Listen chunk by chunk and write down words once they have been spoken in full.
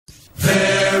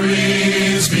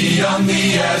beyond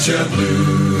the azure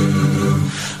blue.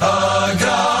 A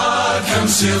God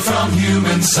comes still from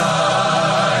human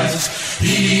sight.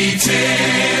 He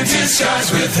tinted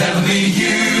skies with heavenly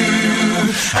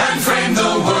hue and framed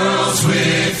the worlds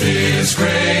with his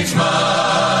great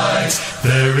might.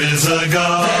 There is a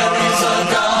God. There is a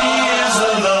God. He is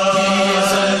alive.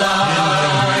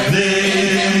 He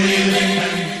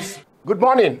is alive. Good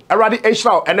morning. Already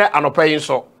Asiamah and Anopayin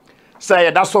so.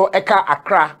 Say that's so Eka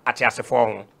Accra at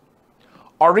Yasefon.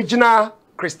 Original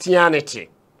Christianity.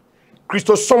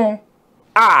 Christosum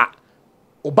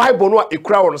o Bible no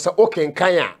ekura won say okay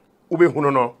nkan a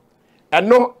ubehunu no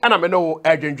eno ana me no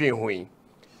adwendwen hoyi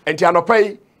enti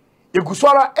anopai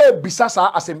egusora ebisa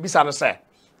sa asembisa no say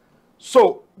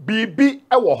so bibi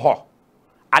ewo ho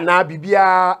ana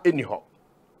bibia eni ho.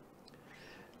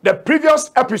 The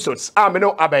previous episodes me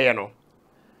no abaye no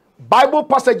Bible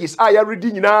passages ya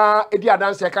reading nyina edi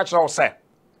adanse ka kira say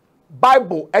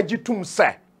Bible agitum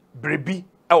say brebi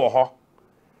ewo ho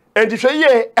enti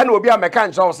hweye ena obi ameka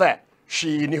nkyerɛ say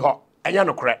she ni ho enya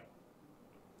no kre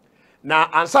na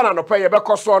ansana no pay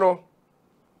yebekoso no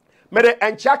mede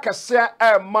encha kase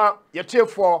ma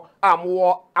yetiefo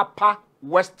amwo Upper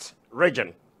West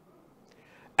region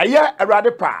eye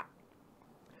awrade pa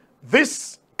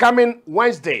this coming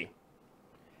Wednesday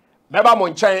meba mo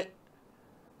nchen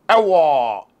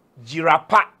ewo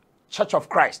Jirapa Church of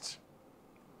Christ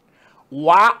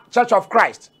Church of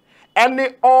Christ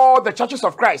all the churches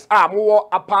of Christ amwo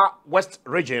Upper West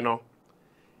region no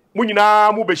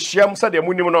munyina mu behyiam sade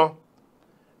munim no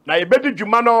na yebedi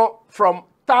dwuma no from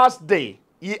Thursday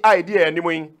yi idea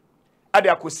animu ade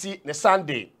akosi ne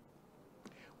Sunday.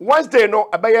 Wednesday no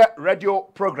abeye radio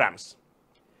programs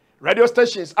radio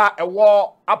stations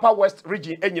ewo Upper West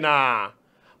region enyina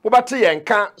mobate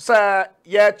yenka se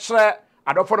ye kire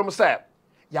adofonom se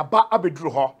yaba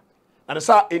abeduru ho na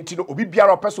sa enti no obi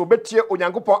biara opeso obetie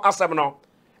onyankopon asem no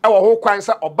ewo ho kwan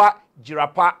se oba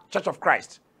Jirapa Church of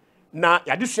Christ na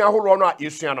yadesua horo no a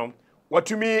yesua no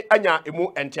watumi anya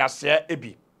emu entiase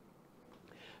ebi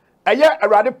eye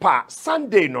awrade pa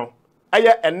Sunday no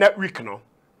eye ene week no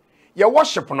ye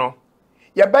worship no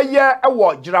ye beye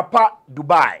ewo Jirapa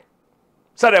Dubai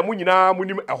sare mu nyina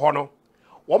munim eho no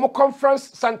wo conference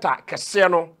center kese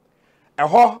no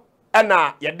eho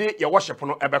na ye worship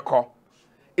no ebeko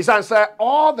isan say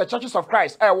all the churches of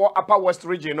Christ ewo Upper West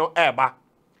region no eba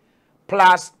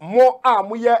plus more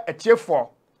amuye etiefo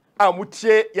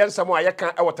amutie yensamo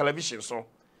ayeka ewo television so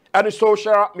and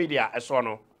social media eso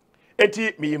no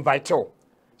enti me invite you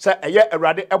say eye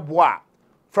awrade eboa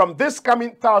from this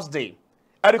coming Thursday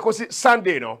adikosi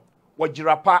Sunday no wo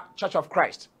Jirapa Church of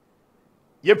Christ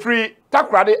ye free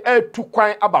takrade tu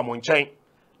kwan abamonchen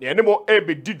na enemo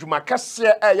ebedi dwuma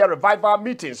kase eye revival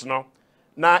meetings no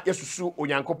na yesusu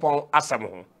onyankopon asem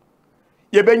ho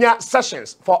ye benya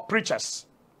sessions for preachers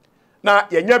na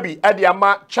yenya bi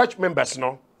adiama church members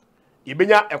no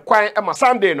yebenya ekwan ema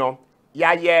Sunday no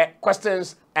ye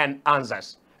questions and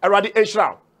answers awrade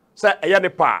Israel say eye ne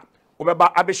pa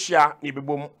obeba abehia na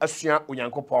bebom asua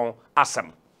onyankopon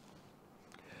asem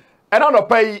ena no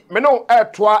pai me no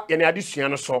etoa ye ne adesua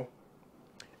no so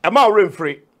ema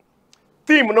oremfre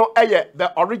theme no eye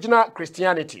the original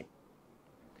Christianity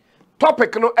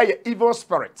topic no eye evil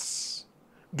spirits,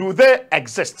 do they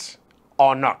exist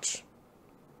or not?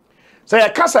 So ya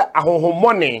kasa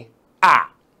ahohomone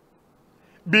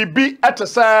bibi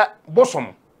etese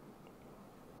bosom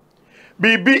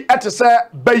bibi etese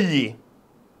bayi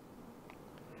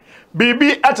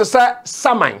bibi etese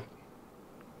saman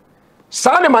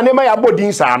sane manema ya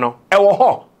bodin sa no ewo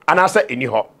ho anase eni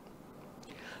ho.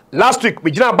 Last week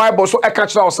we gina Bible so eka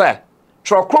kira say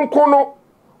tro kronkron no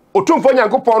otumfo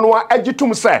nyankopon no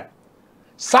agitum se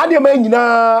sane ma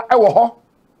nyina ewo ho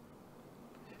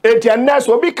enti anas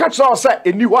obi ka kira say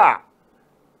eni ho a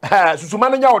susuma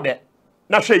no nya wo de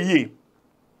na hwe yi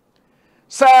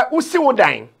se usi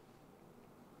wodan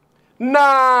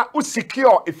na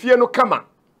usikio efie no kama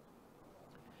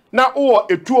na uwo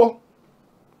etuo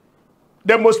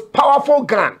the most powerful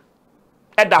gun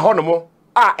eda honomo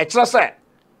ekira say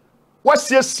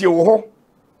wasiesie wo ho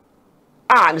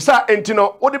nisa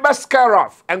entino wo de be scare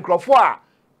off enkrofo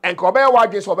enko be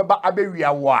wage so beba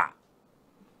abewia wo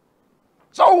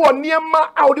so wo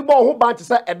niema wo de bo ho ban te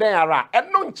say eden ara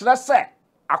eno nkira say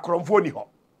akromfo ni ho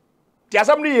ti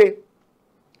asam ni ye.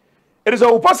 It is a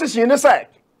opposition ni say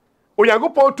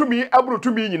onyankopon tumi aburu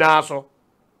tumi nyina so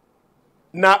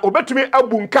na obetumi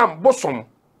abunkam bosom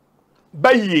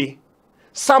bayi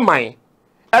saman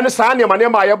ene saa ne mane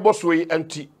ma ye boso yi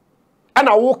anti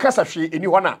ana wo kasa hwe eni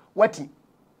ho na wati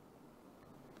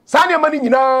saa ne mane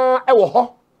nyina ewo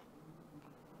ho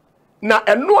na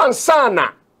eno ansa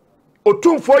na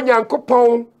otumfo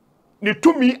Nyankopɔn ne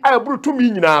tumi ayeburu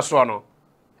tumi nyina so no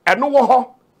eno wo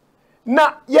ho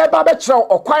na ye ba be kyerɛ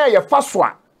okwan ye fa so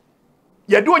a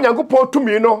ye de Onyankopɔn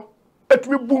tumi no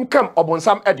etumi bunkam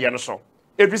obonsam ede no so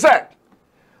efisɛ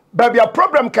babia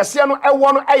problem kase no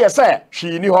ewo no eye sɛ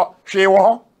hwee ni ho hwee wo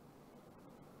ho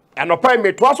eno pa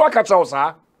meto aso aka kyerɛ wo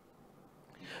saa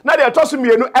na de etoso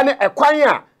mienu ene ekwan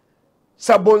a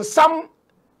sabonsam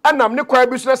anam ne kwa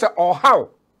bi so sɛ ɔhaw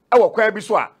ewo kwa bi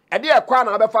so a ede ekwan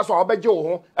na abefa so a obegye wo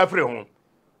ho afre ho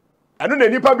eno na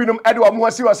nipa binum ede wo mo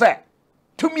hasi wo sɛ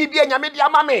tumi bi anyame de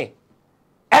ama me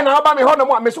ena oba me ho no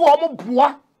mo me so wo mo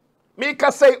boa me ka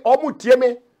sei o mo tie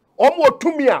me o mo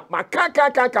tumi a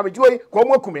maka me joi ko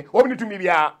mo akume o ni tumi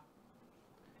bia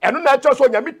eno na acho so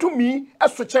nyame tumi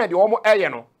eso chen de o mo eye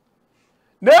no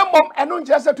na emom eno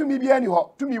nje se tumi bia ni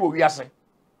ho tumi wo wiase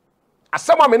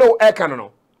asama me no e kan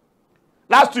no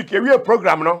last week we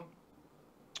program no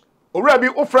owura bi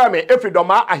ofra me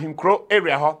efridoma ahinkro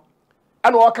area ho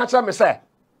ena o ka kira me se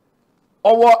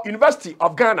owo University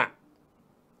of Ghana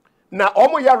na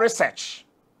omo ya research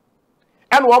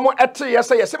ena omo ete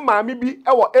yese yese maami bi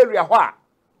ewo area ho a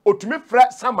otumi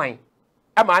fra saman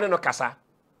e maane no kasa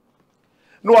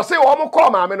no o se omo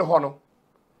call maame no ho no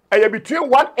eye between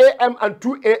 1 a.m. and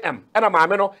 2 a.m. ena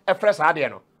maame no e fra sa de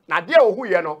no na de ohu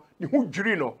ye no ni hu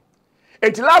dwiri no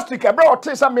enti last week ebra o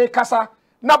te sa me kasa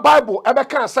na Bible ebe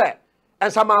kan se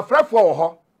ensama frafo wo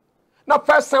ho na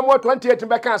 1 Samuel 28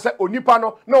 be kan se onipa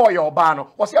no na oye oba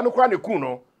no wo se no kura ne ku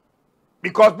no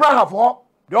because brahaf ho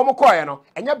de omo koye no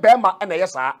enye bema na ye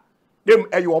saa dem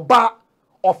eye oba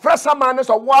ofre sama ne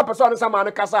so wo person ne sama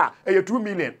ne kasa eye 2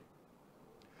 million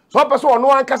so person ono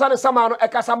an kasa ne sama no e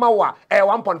kasa ma wa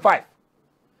 1.5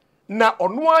 na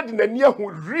ono adi na ni ahu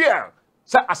real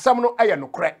se asam no eye no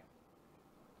kre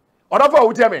odofo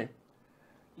wo tell me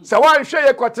se wan hwe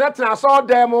ye kotena so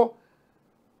demo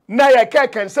na ye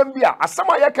keke nsem bia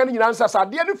asama ye kan nyina nsa sa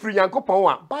de no firi Nyankopɔn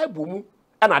a Bible mu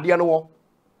na de no wo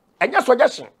enye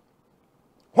suggestion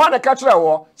ho na ka kire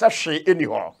wo se hwe eni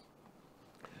ho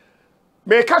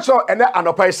me ka cho ene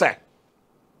anopai se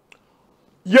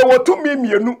ye wotumi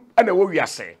mienu na wo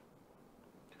wiase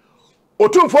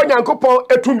otumfo Nyankopɔn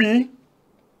etumi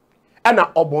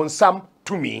na obonsam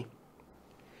tumi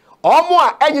omo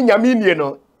a enye nyame nie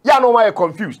no ya no why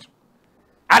confused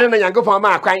ade na Nyankopɔn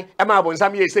ma akwan e ma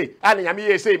abonsam ye sei ade nyame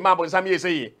ye sei ma abonsam ye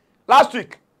sei last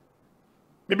week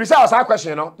bibisa was a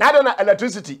question no na ade na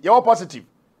electricity ye wo positive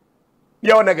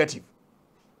ye wo negative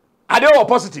ade wo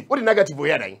positive wo di negative wo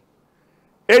ye dan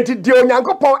enti de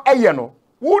Onyankopɔn eye no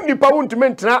wo nipa wo ntumi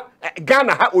ntena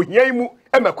Ghana ha ohia yi mu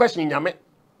e ma question nyame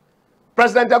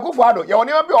President Akufo-Addo ye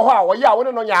woni bi ho a wo ye a wo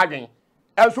ne no nya adwen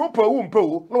enso po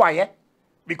no wa ye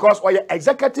because we are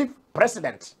executive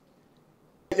president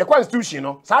your constitution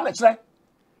no sa na kire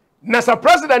na sa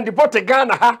president deport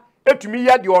Ghana ha etumi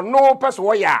ya de ono person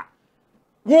wo ya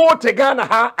wo te Ghana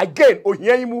ha again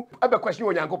ohia yi mu ebe question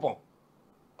Onyankopɔn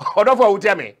odofo wo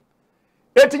tie me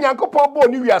eti Nyankopɔn bo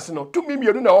ni wiase no tumi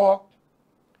mienu na wo ho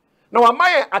na wa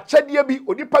maye akyɛdeɛ bi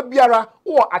odipa biara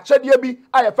wo akyɛdeɛ bi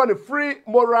ayefa no Free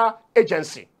Moral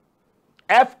Agency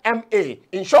FMA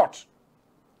in short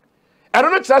eno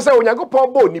no kyerɛ sɛ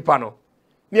Onyankopɔn bo nipa no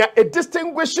nia a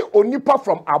distinguish onipa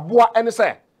from aboa ene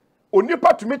sɛ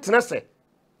onipa tumi tena sɛ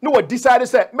no wa decide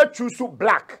sɛ me choose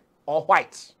black or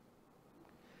white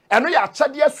eno ya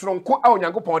akyɛdeɛ soronko a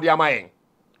Onyankopɔn de amayen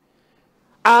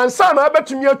ansa na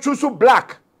betumi choose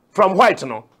black from white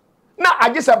no na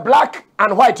age say black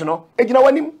and white no egina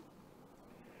wanim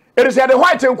it is the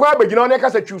white nko abegina on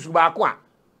ekasa choose ba ko a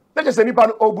na je se nipa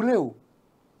no obule o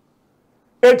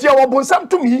enti e wo bonsam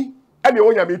tumi ene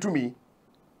wo nyame tumi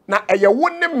na eye wo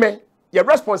ne me your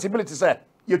responsibility say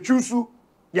you choose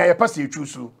ya ye pass you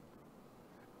choose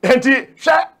enti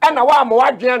hwe ena wa ma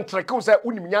wadwen entrekew say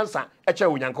unim nyansa e che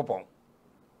Onyankopɔn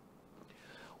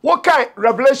wo kai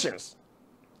Revelations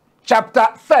chapter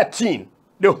 13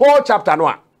 the whole chapter no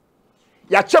a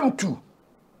ya chem 2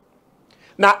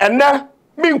 na ene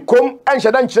minkom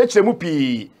enhyeda nkyerɛkyerɛ mu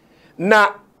pii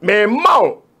na me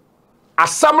maw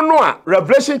asam no a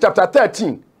Revelation chapter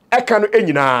 13 eka no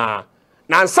enyina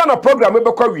na ansa na program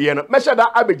be kwa wie no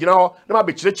mehyeda abegina ho na ma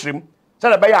bekyerɛkyerɛm sɛ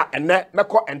da bɛyɛ ene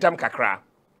mekɔ entem kakra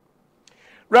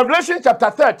Revelation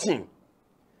chapter 13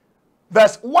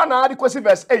 verse 1 adequacy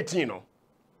verse 18 no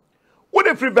wo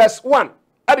de free verse 1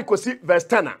 adequacy verse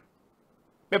 10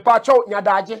 me pa chow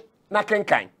nyadagye na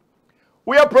kenkan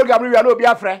we are program we are no bi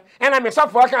afre ena me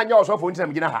safo aka anya osofo ntina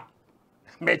mgina ha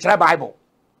me kyerɛ Bible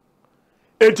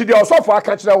enti de osofo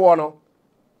aka kyerɛ wo no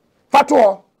fato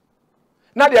ho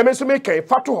na de me so me kan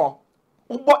fato ho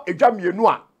ubɔ edwa mienu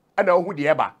a na ohu de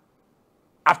eba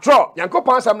after all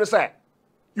Yankopɔn asam no sɛ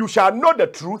you shall know the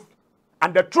truth,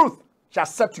 and the truth shall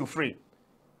set you free.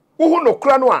 Uhu no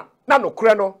kura no a na no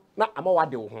kura no na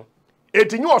amawade wo ho.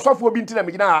 Etinyi osofo obi ntina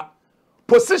megina ha.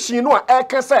 Position no a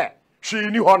eke se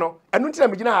hwe ni ho no. Enu ntina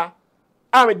megina ha.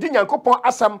 A me di Nyankopon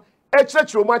asam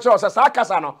ekyerɛkyerɛ mu akyerɛ sa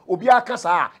akasa no obi akasa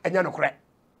a enya no kure.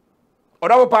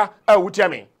 Odawopa a wutia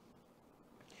me.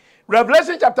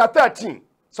 Revelation chapter 13.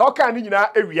 So kan ni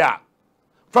nyina ewia.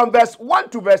 From verse 1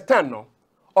 to verse 10 no.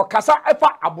 Okasa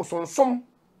efa abosonsom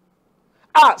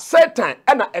a Satan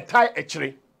ena etai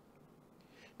ekyire.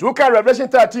 To look at Revelation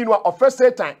 13 one of first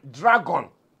Satan dragon.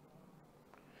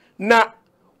 Na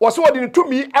waso wodi to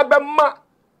me ebema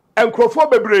enkrofo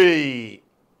bebre.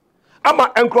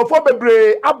 Ama enkrofo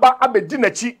bebre aba abedi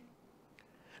nachi.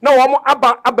 Na wo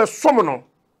aba abesom no.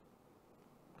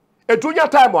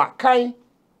 Etunya time a kan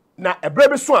na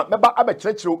ebrebe so a meba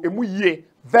abekyerɛkyerɛ emu yie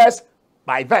verse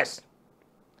by verse.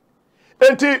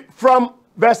 Enti from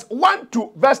verse 1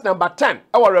 to verse number 10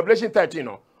 our Revelation 13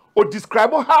 no o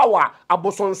describe how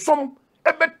abosonsom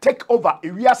ebe take over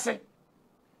ewiase.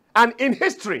 And in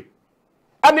history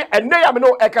ane enne ya me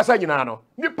no ekasa nyina no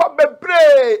nipa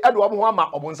bebre ade wo ho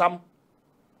ama obonsam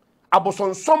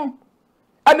abosonsom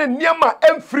ane niema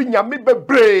emfiri nyame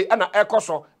bebre ana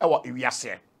ekoso ewo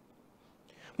ewiase.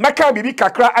 Meka bibi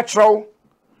kakra akyerɛw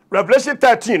Revelation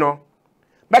 13 no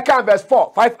meka verse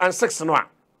 4 5 and 6 no a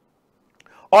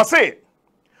or say,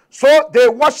 so they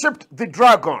worshipped the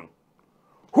dragon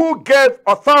who gave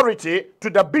authority to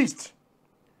the beast,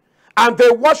 and they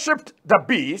worshipped the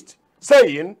beast,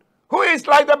 saying, who is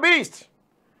like the beast,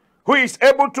 who is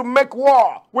able to make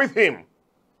war with him?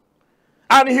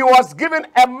 And he was given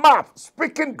a mouth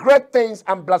speaking great things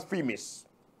and blasphemies.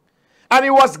 And he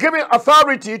was given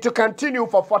authority to continue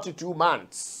for 42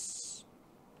 months.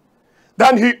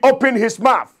 Then he opened his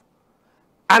mouth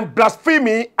and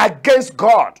blasphemed against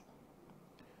God,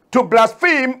 to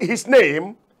blaspheme his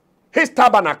name, his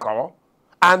tabernacle,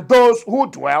 and those who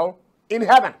dwell in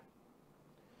heaven.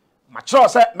 Macho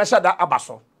se meshada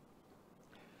abaso.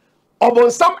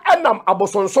 Obonsam enam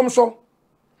abosonsom so.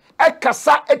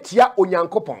 Ekasa etia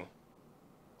onyankopon.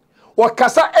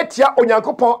 Wakasa etia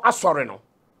onyankopon asore no.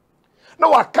 Na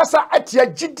wakasa etia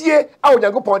jidie a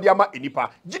onyankopon di ama enipa.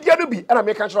 Jidie no bi na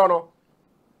me kan kyerɛ no.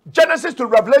 Genesis to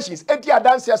Revelations etia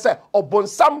danse se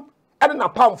obonsam ene na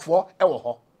pamfo ewo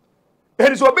ho.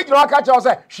 Eri so obi gyina aka kyerɛ se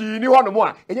hwi ni ho no mu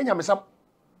a enye nyamesam.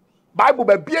 Bible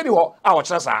ba bie ni ho a wo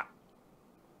kyerɛ sa.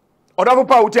 Odafo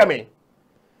pa utia me.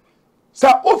 So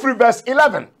ofri verse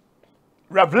 11.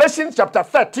 Revelation chapter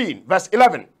 13 verse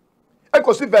 11.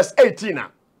 Ekosi verse 18 na.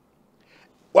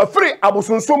 Wa free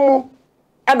abosonsom mu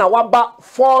ena waba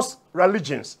false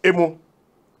religions emu.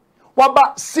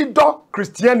 Waba pseudo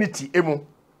Christianity emu.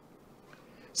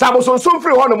 Sa abosonsom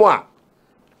free ho no mu a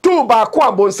tu ba ko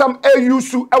abonsam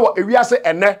Owusu ewo ewiase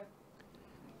ene.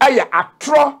 Eye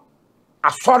atro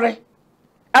asore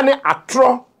ene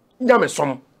atro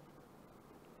nyamesom.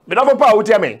 Me don't pa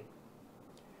utia me.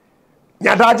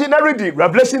 Nyadaji na read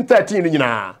Revelation 13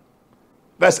 nyina.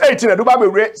 Verse 18 do ba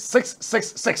be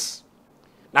 666.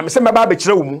 Na me se me ba be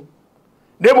kire wo mu.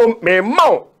 Debo me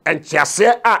maw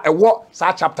enchiase a ewo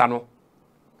sa chapter no.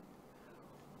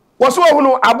 Woso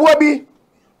hunu aboa bi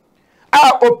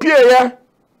a opieye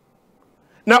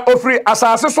na ofri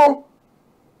asase so.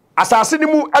 Asase ni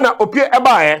mu na opie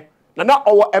ebaaye na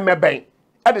owo emeben.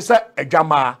 E de se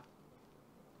adwama.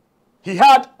 He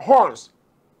had horns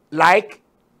like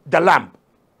the lamb.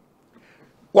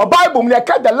 Wa Bible me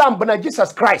ka the lamb na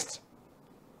Jesus Christ.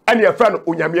 And your friend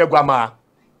onyame aguama.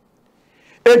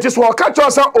 It is what catch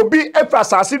us obi efra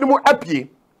asase ni mu apie.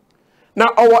 Na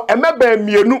owo emebe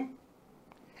mienu.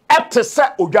 Ete se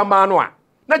odwama no a.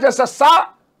 Na je se sa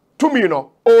tumi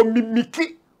no o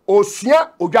mimiki o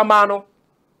sua odwama no.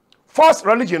 False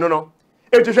religion no.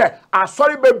 It is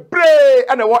asori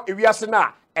bebre ene wo ewiase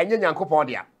na enye Nyankopon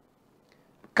dia.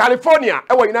 California,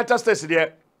 ewa United States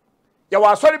there. Ya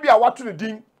wa sorry bi a watu ne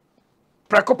din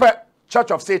Prekope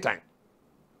Church of Satan.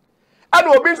 And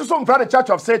obi nso so mfra the Church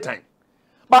of Satan.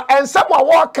 But ensam wa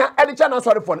waka edi cha na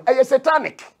sorry for no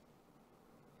satanic.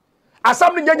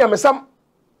 Asam ne nyanya mesam.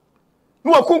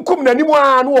 No akunkum na nimu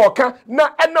a no woka na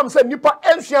enam se nipa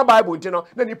ensua Bible ntino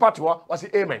na nipa to wa say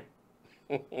amen.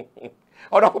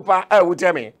 Odakopa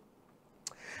wuti me.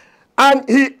 And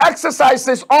he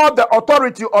exercises all the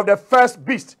authority of the first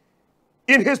beast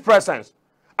in his presence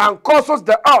and causes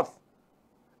the earth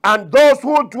and those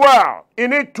who dwell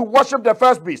in it to worship the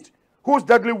first beast, whose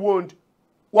deadly wound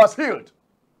was healed.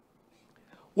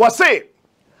 Was say,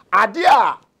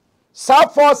 Adia,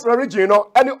 South Force religion,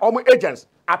 any agents,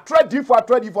 a trade for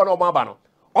no mabano,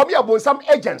 or some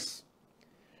agents.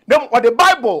 Them or the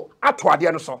Bible at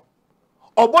Wadiano so.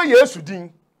 obo Yesu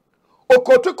din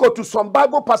okotu some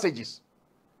Bible passages.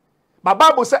 But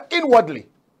Bible says inwardly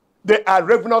they are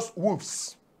ravenous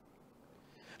wolves.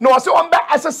 No, so on be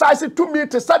exercise to me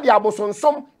to study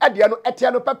abosonsom e de no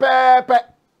etia no pepepe.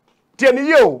 Tieni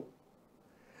yo.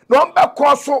 No on be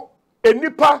kwaso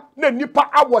enipa na nipa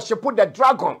a worship the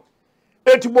dragon.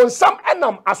 Enti bonsam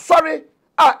enam asori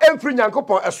a emfiri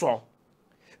Nyankopon eso.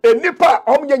 Enipa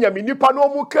omnya nyame nipa no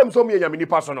mu kem so nyame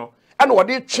nipa so no. E no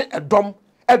wode twe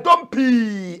edom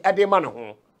pii e de ma no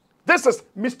ho. This is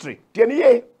mystery. Tieni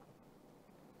ye.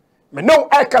 Me no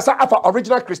ekasa afa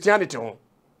original Christianity ho.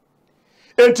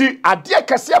 Enti ade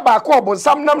kase ba ko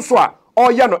obonsam nam so a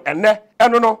oye no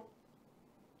eno no.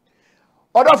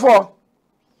 Therefore,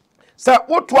 say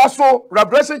what was so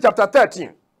Revelation chapter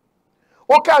 13.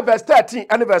 Okay, verse 13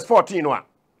 and verse 14 one.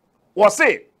 Was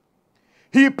say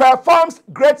he performs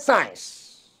great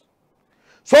signs,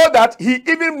 so that he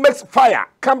even makes fire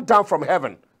come down from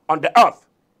heaven on the earth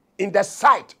in the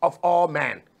sight of all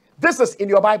men. This is in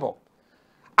your Bible.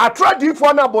 I tried you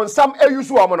for na bonsam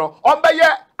eyusu omono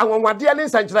ombeye anwonwade ne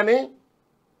nsankyerane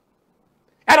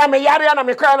era me yare na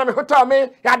me kwa na me hotel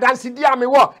me ya dance dia me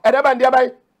wo edeba ndia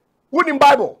bai wunim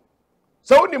Bible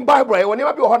so wunim Bible e woni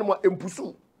ma bi ho no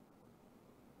empusu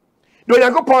do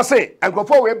Nyankopon say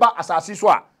enkofo we ba asase so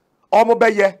a omo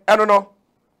beye eno no.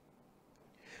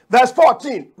 Verse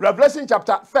 14, Revelation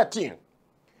chapter 13.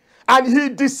 And he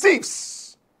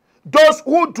deceives those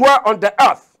who dwell on the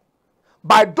earth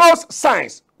by those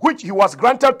signs which he was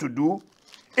granted to do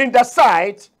in the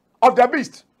sight of the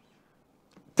beast,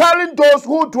 telling those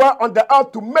who dwell on the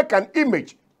earth to make an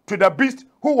image to the beast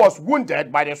who was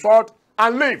wounded by the sword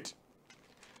and lived.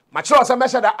 Macho sa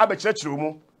mesha da abechirechiri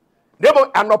mu.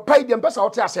 Debo anopai dem pesa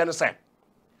wote ase ne se.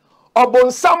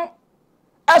 Obonsam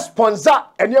sponsor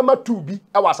enema tubi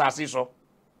e wasase so.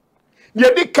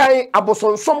 Ye di kan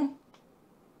abosonsom.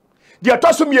 Ye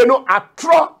toso mienu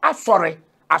atro asore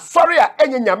a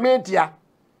enye nyame dia.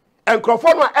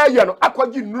 Enkrofo no eye no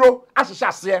akwaji nuro ahihye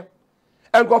ase.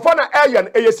 Enkrofo no eye no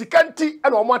eye sikanti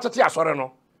ene omo atete asore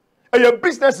no. Eye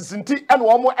businesses nti ene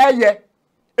omo eye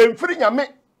emfiri nyame.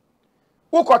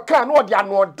 Ukoka no de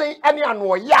anoden ene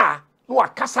anoya no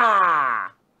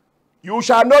akasa. You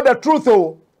shall know the truth,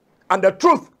 oh, and the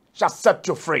truth shall set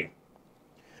you free.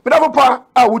 But papa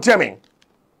awutemi.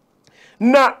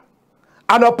 Na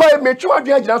anopa mechu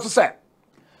adwe agina so se.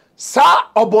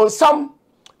 Sa obonsam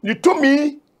ni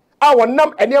tumi a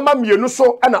wonam enema mienu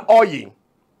so na oyi.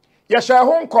 Ye hye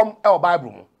ho nkom e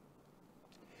Bible mu.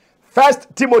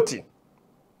 1 Timothy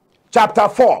chapter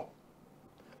 4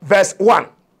 verse 1.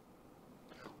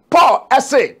 Paul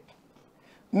essay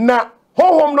na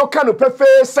honhom no kanu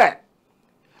pefe se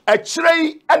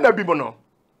echirei anabimu no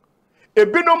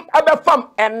ebinum abefam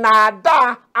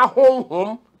enada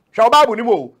ahonhom hwe Bible ni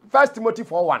mo 1 Timothy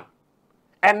 4:1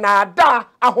 enada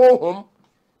ahonhom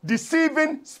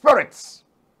deceiving spirits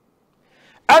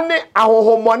ani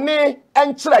ahohomone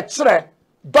enkyerɛkyerɛ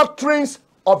doctrines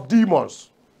of demons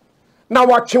na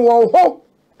watwe won ho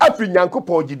afri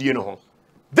Nyankopɔn gidie no ho.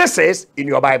 This is in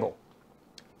your Bible.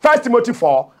 1 Timothy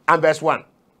 4 and verse 1.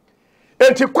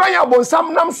 Enti kwan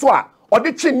abonsam nam so a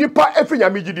odi twe nipa afri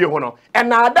nyame gidie ho no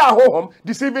enada ahohom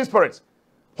deceiving spirits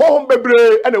hohom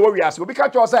bebre ene wo wiase obi ka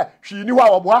cho say hwi ni ho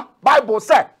a oboa Bible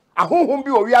say ahohom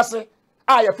bi wo wiase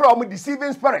a ye fra om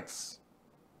deceiving spirits.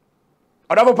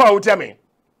 Odafo pa wo tell me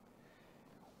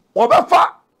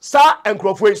obefa sa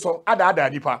enkrofo yi so ada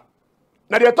nipa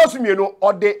na de tosumie no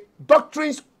ode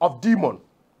doctrines of demon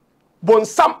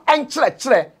bonsam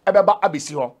enkyerɛkyerɛ ebeba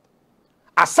abesi ho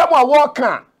asam a wo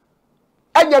ka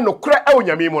anya no kure e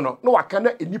onyame mu no na waka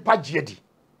na enipa giedi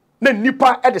na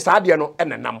nipa e de saade no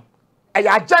enenam e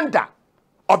ya agenda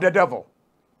of the devil.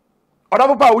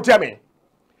 Odafo pa wo tell me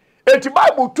enti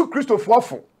Bible to Christopher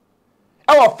fo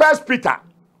e wo 1 Peter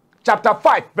chapter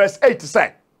 5 verse 8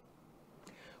 say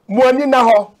muani na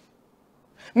ho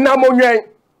na monwen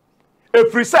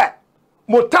efri say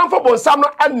motamfo bonsam no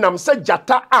enam se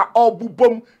jata a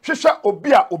obubom hwehwe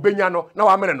obi a obenya no na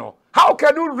wa mene no. How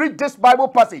can you read this Bible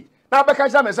passage na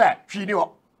beka sha me say hwi ni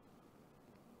ho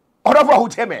odofo hu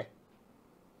teme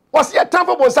was ye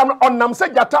tamfo bonsam no onam se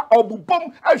jata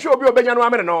obubom ahwe obi obenya no wa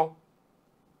mene no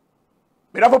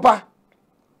me dafo pa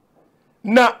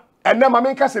na enema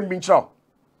me nka se mbinchro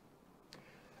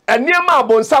eniema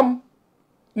bonsam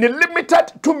ni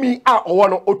limited to me a owo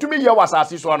no otumi ye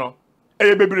wasase so no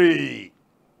eye bebre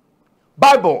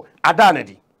Bible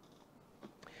adanedi.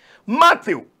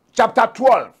 Matthew chapter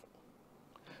 12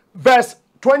 verse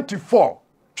 24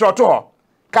 choto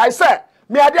kai say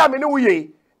me ade a me ne wuye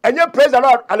enye praise the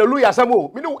Lord hallelujah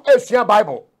samo me ne esua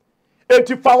Bible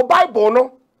enti fa Bible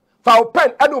no fa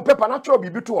pen anu paper natural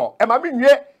bibi to o e ma me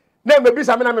nwie na me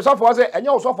bisa me na me sofo say enye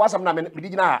wo sofo asam na me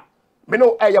digina ha me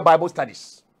no Bible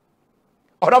studies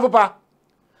odafo pa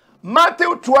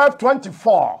Matthew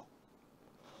 12:24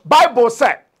 Bible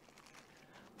said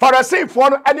Pharisee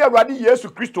for no ane awrade Yesu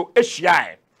Kristo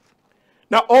ehia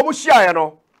na omu hia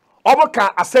no omu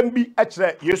ka asem bi e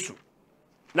kire Yesu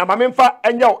na mamemfa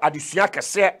enye adesua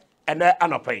kese ene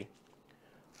anopai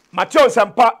Matthew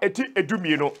sampa eti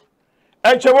edumieno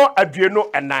enchewo adueno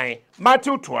enan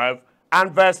Matthew 12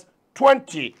 and verse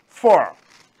 24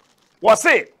 was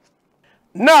it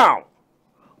now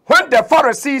when the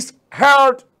Pharisees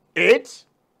heard it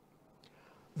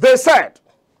they said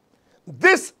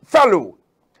this fellow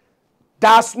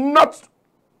does not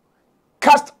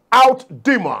cast out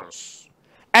demons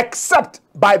except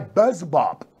by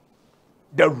Beelzebub,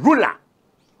 the ruler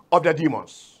of the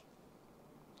demons.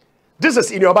 This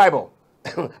is in your Bible.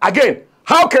 Again,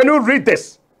 how can you read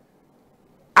this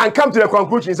and come to the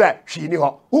conclusion that she knew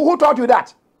her? Who taught you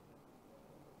that?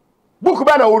 Book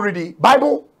banner already,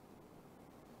 Bible.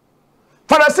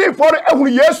 Pharisee for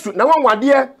ehunu Yesu na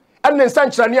wanwade and then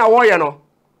sanchirani awoye no.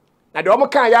 Na de omo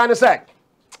kan ya ne say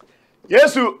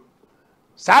Yesu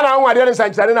sa na wanwade ne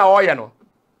sanchirani na awoye no.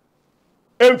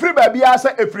 Emfiri ba bia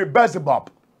say efiri Beelzebub.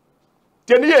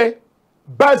 Teniye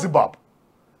Beelzebub.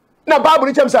 Na Bible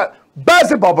ni chem say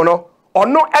Beelzebub no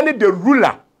ono any the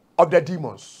ruler of the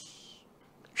demons.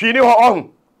 Hwi ni ho ohun.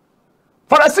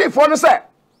 Pharisee for no say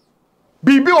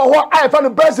bibi wo ho ayefa no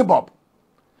Beelzebub.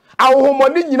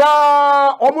 Awomoni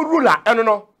nyina omo ruler eno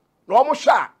no na omo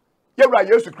hwa yewura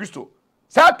Yesu Kristo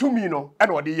sa tumi no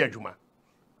ena ode ye adwuma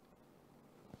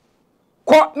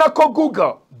ko na ko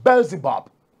Google Beelzebub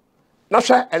na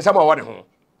hwe ensam a wode ho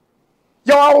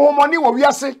ye awomoni wo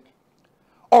wiase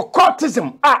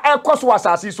occultism a ekoso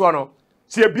asase so no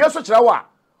se ebie so kire wa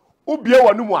ubie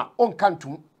wanum a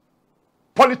onkantum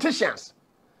politicians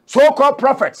so-called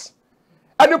prophets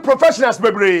and professionals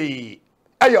bebre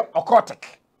ayo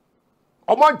occultic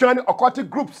Omo join occultic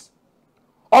groups.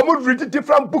 Omo read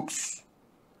different books.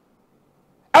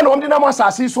 And om dinamo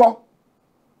asase so.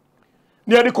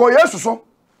 Ne de ko Yesu so.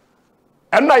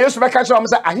 En na Yesu be ka kire am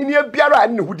say ahenia biara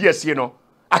an ne hudi asie no.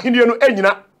 Ahenia no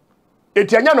anyina.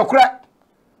 Etianya no kra.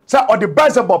 Say odi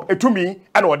Beelzebub etumi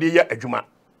and odi ye adwuma.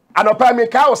 Anopa me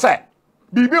ka wo say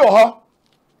bibi wo ho.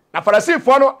 Na Pharisee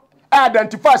for no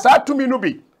identify say atumi no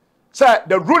bi. Say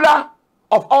the ruler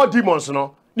of all demons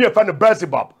no. Ne fa no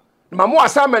Beelzebub. Mamu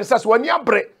assignment says when you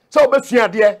break so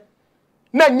obesua de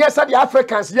na nyesa the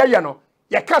Africans ye no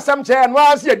ye ka sam che no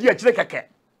as ye de akire keke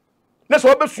na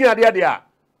so obesua de a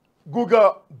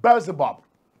Google Beelzebub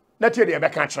na tie de be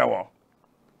ka kire wo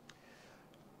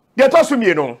de to so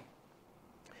mi no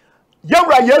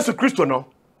yewra Yesu Kristo no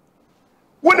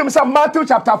wonim sa Matthew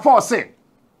chapter 4 say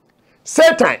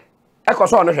Satan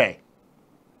ekoso no hwe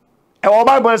e wo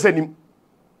Bible say nim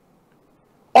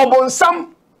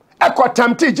obonsam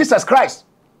tempted Jesus Christ.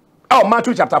 Oh,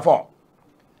 Matthew chapter 4.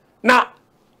 Now,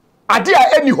 adia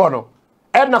eni ho no,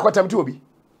 e na tempted obi.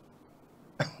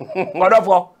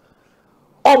 Wonderful.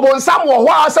 Obonsam wo ho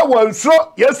asa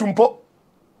wansuro Yesu mpo.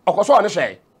 Okoso one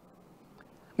hwe.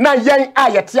 Na yen a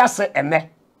yete ase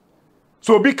ene.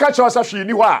 So obi ka che osa hwe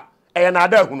ni ho a e na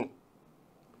ada hunu.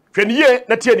 Hwe ni ye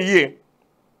na tie ni ye.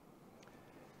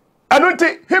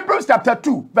 Anunti Hebrews chapter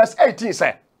 2 verse 18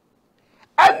 say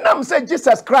Enam say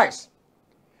Jesus Christ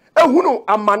ehunu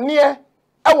amane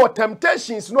ewo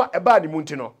temptations no eba ni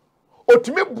munti no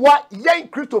otumi boa yen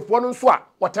Christopher no so a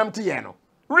wotemte yen no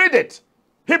read it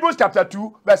Hebrews chapter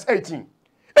 2 verse 18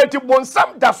 eti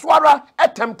bonsam daswara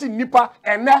attempting nipa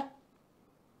ene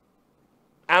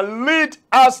and lead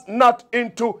us not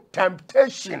into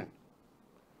temptation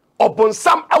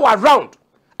obonsam our round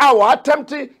our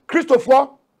attempting Christopher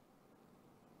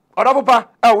odapopa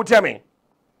wutemi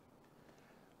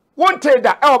one day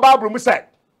that our Bible said,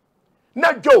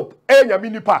 na Job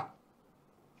nyame nipa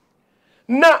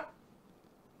na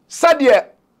sadie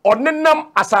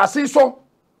onenam asase so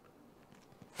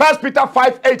 1 Peter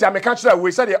 5:8 am ka kire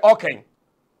we sadie okay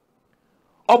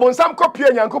obonsam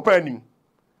kopie nyankopan anim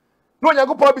no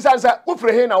nyankopan bisa nsa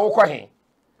ufre he na wokɔ he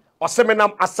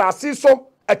osemenam asase so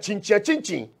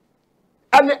achinchi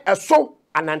ane eso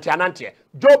anante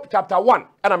Job chapter 1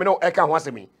 and me no eka ho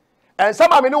asemi and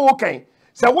some me no wokan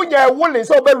se wonya wollen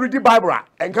se oba read Bible a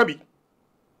enka bi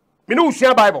me no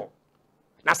usua Bible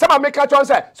na sama me ka chon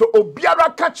se so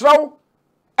obiara ka kirawo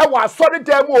e wa asori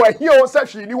dem o ahie o se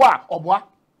hwi ni wa oboa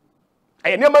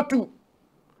aye nema tu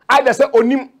aida se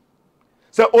onim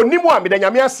a me da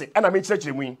nyame ase na me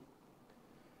kyerɛkyerɛ mu yi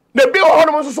na bi ho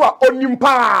no so a onim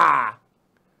pa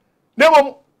na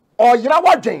mom oyira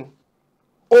wadwen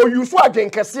Owusu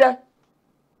adwenkese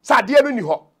sa de no ni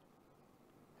ho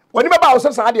woni baba wo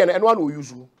sa de no eno ana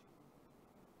Owusu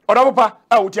odomopa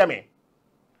a wotia me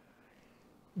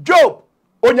Job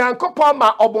onyankopon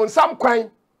ma obonsam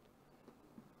kwan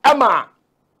ama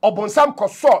obonsam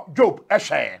koso Job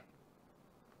ehwe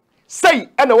say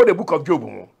ana wo the book of Job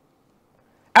mu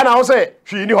ana wo say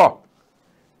hwi ni ho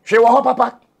hwe wo ho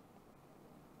papa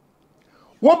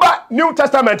wo ba New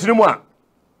Testament ni mu a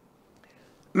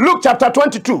Luke chapter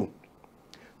 22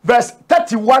 verse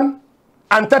 31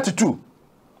 and 32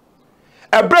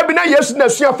 Ebra bi na Yesu na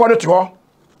suafo no te ho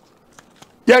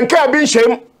yenka bi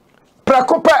nshem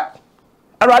prakope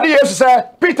Awurade Yesu say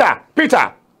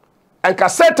Peter enka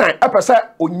Satan epese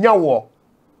onyawo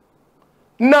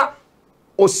na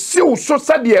osiw so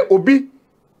sade obi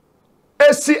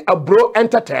esi abro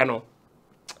entertain no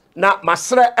na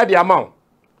masre e de amaw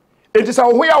enti sa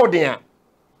wo ho ya wo den a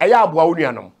eya aboa wo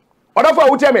nuanom odafo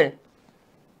awutie me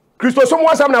Kristo so mo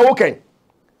asam na wo ken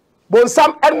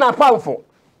bonsam enna pamfo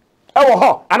ewo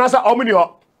ho anasa omuni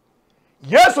ho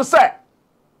Yesu say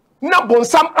na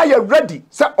bonsam aye ready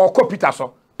say okọ Peter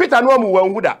so Peter no amu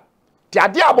wanhu da ti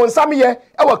ade abonsam ye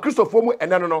ewa Kristofo mu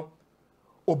ene no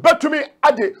obetumi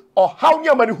ade ohaw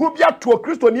nyamani hu bia to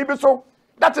Kristo ni bi so.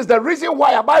 That is the reason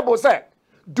why the Bible says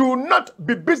do not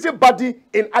be busybody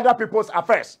in other people's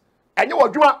affairs. And you will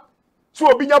do so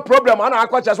obi nya problem ana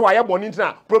akwacha so aye boni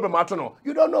ntina problem ato no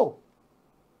you don't know.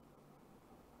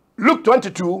 Luke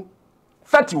 22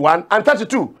 31 and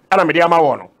 32 ana me dia ma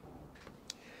wo no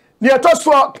ni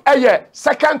etoso eye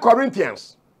 2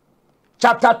 Corinthians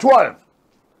chapter 12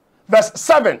 verse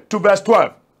 7 to verse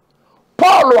 12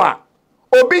 Paul a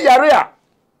obi yare a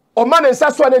o man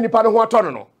nsa so na nipa no ho ato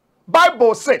no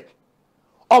Bible say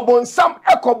obonsam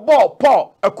ekobo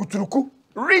Paul akuturuku.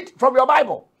 Read from your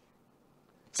Bible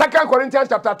 2 Corinthians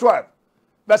chapter 12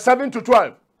 verse 7 to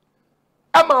 12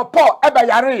 Emma Paul eba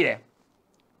yare ye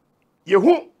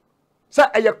yehu say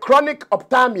a chronic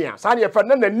ophthalmia sa na ye fa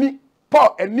na ni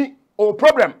Paul ani o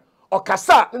problem o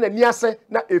kasa na ni ase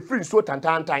na efiri so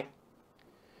tantantan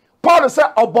Paul say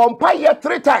obompa ye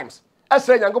 3 times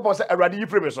esre Nyankopon say Awurade yi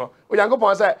free me so o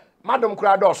Nyankopon say madam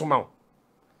kura do so ma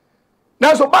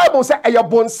now so Bible say a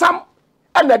bonsam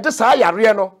na de sa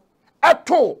yare no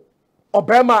eto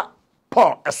obema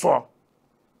Paul eso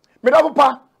me da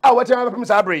papa a wati ma pem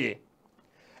sa abreye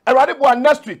Awurade bo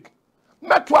next week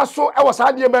meto aso e wo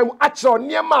sa de ma mu a kire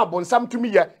niema bonsam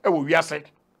tumi ye e wo wiase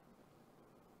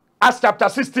Acts chapter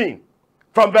 16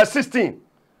 from verse 16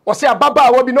 o say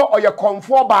ababa wa bi no oye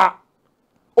konfo ba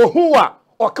ohuwa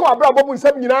o ka wa bra bobu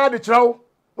nsam nyina de kirew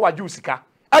no wa sika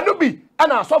anu bi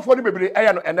ana asofo ni bebre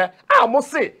eye no ene a mo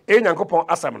se e Nyankopon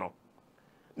asem no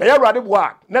na ya Awurade bo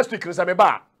a next week nsa me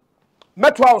ba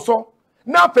meto aso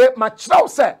na fe ma kirew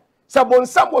se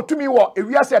bonsam otumi wo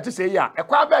ewiase ate se ya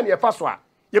ekwa ba na ye fa so a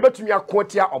ye betumi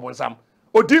akotia obonsam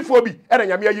odifo bi ena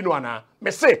nyame ayi no ana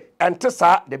me se ente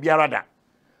sa de biara da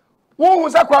wo hu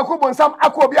se kwa bonsam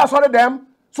akọ bi asore dem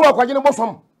so akwaje ne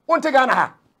bosom wonte ga na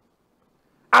ha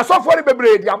asofo ni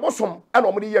bebre di abosom ena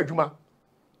omde ye adwuma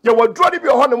ye waduro ni bi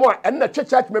ho ne mo a ena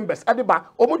church members ade ba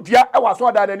omudua e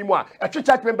waso da na ni mo a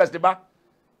church members de ba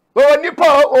o nipa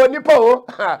o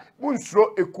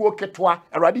bunsuro ekuo ketwa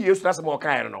Awurade Yesu na se mo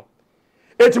kan no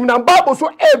etim na Bible so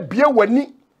ebie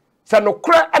wani se no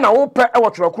kra ena wo pe e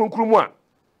wotoro kronkron mu a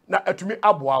na atumi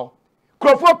aboa wo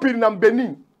krofo pin na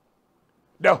Benin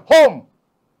the home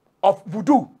of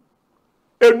voodoo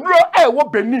enuro wo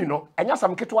Benin no enya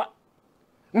sam ketwa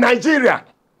Nigeria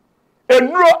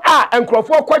enuro a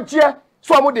enkrofo kwagye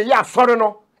so amo de ya asore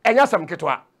no enya sam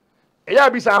ketwa eya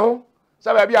bisa ho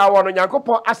sabe bia wo no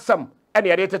Nyankopon asam ene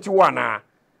ye de tete wo ana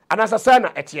anasa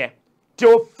sana etie te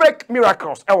fake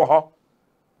miracles e wo ho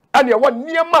ane wo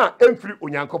niema emfiri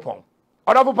Onyankopon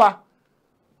odafopa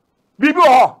bibi wo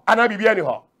ho ana bibi ani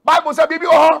ho Bible say bibi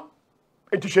wo ho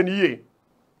entisheni ye.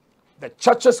 The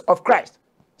churches of Christ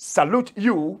salute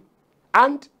you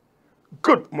and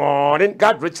good morning.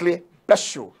 God richly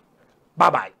bless you.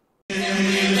 Bye-bye. And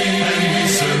we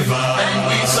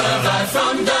survive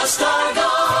from the